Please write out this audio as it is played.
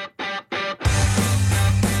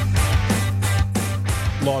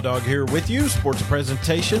Law Dog here with you, sports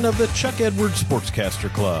presentation of the Chuck Edwards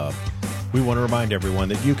Sportscaster Club. We want to remind everyone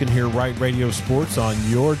that you can hear Right Radio Sports on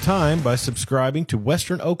your time by subscribing to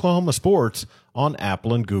Western Oklahoma Sports on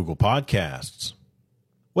Apple and Google Podcasts.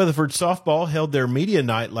 Weatherford softball held their media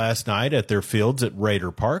night last night at their fields at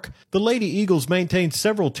Raider Park. The Lady Eagles maintained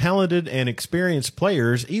several talented and experienced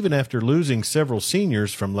players even after losing several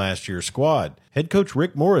seniors from last year's squad. Head coach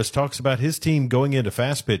Rick Morris talks about his team going into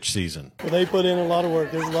fast pitch season. Well, they put in a lot of work.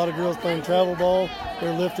 There's a lot of girls playing travel ball.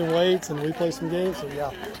 They're lifting weights, and we play some games.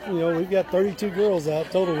 So, we've got 32 girls out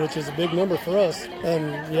total, which is a big number for us.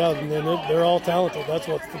 And, they're all talented. That's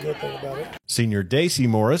what's the good thing about it. Senior Daisy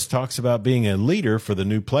Morris talks about being a leader for the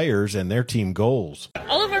new players and their team goals.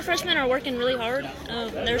 All of our freshmen are working really hard.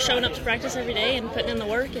 They're showing up to practice every day and putting in the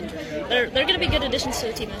work, and they're going to be good additions to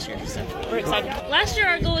the team this year, so we're excited. Last year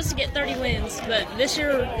our goal was to get 30 wins, but this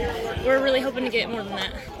year we're really hoping to get more than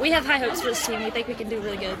that. We have high hopes for this team. We think we can do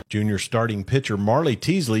really good. Junior starting pitcher Marley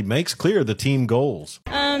Teasley makes clear the team goals.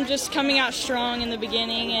 Just coming out strong in the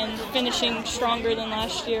beginning and finishing stronger than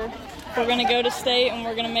last year. We're going to go to state and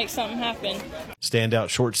we're going to make something happen. Standout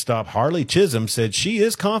shortstop Harley Chisholm said she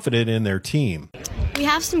is confident in their team. We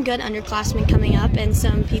have some good underclassmen coming up and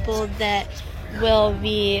some people that will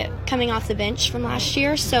be coming off the bench from last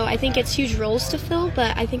year, so I think it's huge roles to fill,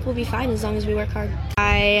 but I think we'll be fine as long as we work hard.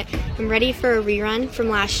 I am ready for a rerun from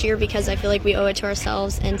last year because I feel like we owe it to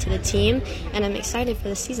ourselves and to the team, and I'm excited for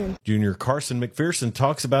the season. Junior Carson McPherson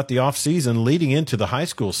talks about the off-season leading into the high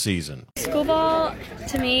school season. School ball,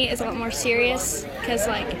 to me, is a lot more serious because,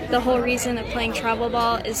 the whole reason of playing travel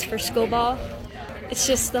ball is for school ball. It's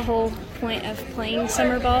just the whole point of playing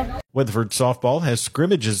summer ball. Weatherford softball has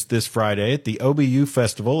scrimmages this Friday at the OBU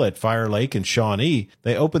Festival at Fire Lake in Shawnee.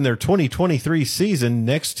 They open their 2023 season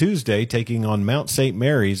next Tuesday, taking on Mount St.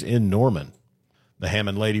 Mary's in Norman. The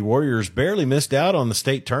Hammond Lady Warriors barely missed out on the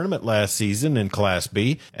state tournament last season in Class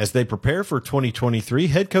B. As they prepare for 2023,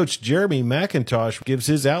 head coach Jeremy McIntosh gives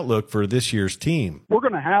his outlook for this year's team. We're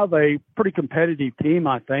going to have a pretty competitive team,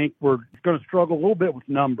 I think. We're going to struggle a little bit with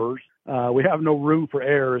numbers. We have no room for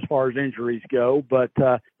error as far as injuries go, but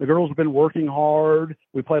the girls have been working hard.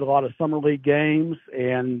 We played a lot of summer league games,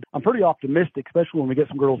 and I'm pretty optimistic, especially when we get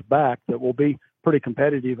some girls back, that we'll be pretty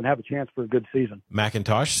competitive and have a chance for a good season.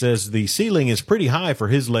 McIntosh says the ceiling is pretty high for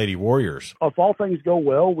his Lady Warriors. If all things go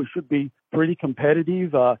well, we should be pretty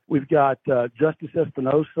competitive. We've got Justice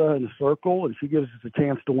Espinosa in the circle, and she gives us a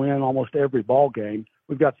chance to win almost every ball game.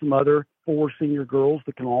 We've got some other 4 senior girls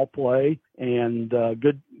that can all play, and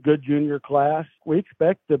good junior class. We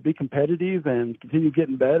expect to be competitive and continue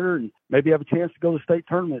getting better and maybe have a chance to go to the state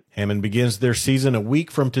tournament. Hammond begins their season a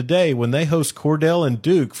week from today when they host Cordell and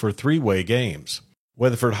Duke for 3-way games.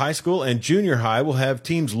 Weatherford High School and Junior High will have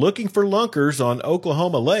teams looking for lunkers on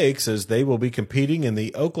Oklahoma lakes as they will be competing in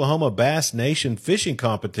the Oklahoma Bass Nation fishing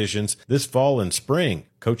competitions this fall and spring.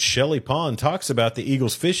 Coach Shelley Pond talks about the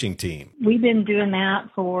Eagles fishing team. We've been doing that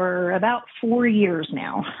for about 4 years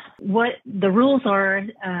now. What the rules are,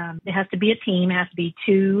 it has to be a team, it has to be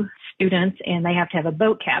 2 students, and they have to have a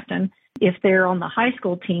boat captain. If they're on the high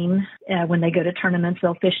school team, when they go to tournaments,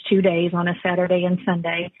 they'll fish 2 days on a Saturday and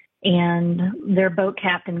Sunday, and their boat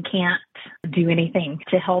captain can't do anything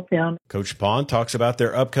to help them. Coach Pond talks about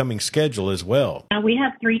their upcoming schedule as well. We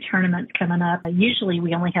have 3 tournaments coming up. Usually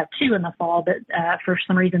we only have 2 in the fall, but for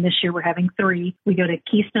some reason this year we're having 3. We go to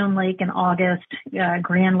Keystone Lake in August,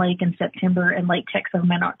 Grand Lake in September, and Lake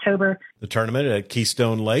Texoma in October. The tournament at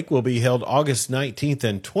Keystone Lake will be held August 19th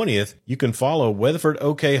and 20th. You can follow Weatherford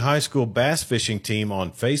OK High School Bass Fishing Team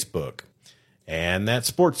on Facebook. And that's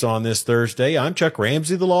sports on this Thursday. I'm Chuck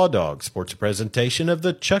Ramsey, the Law Dog, sports presentation of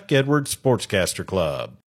the Chuck Edwards Sportscaster Club.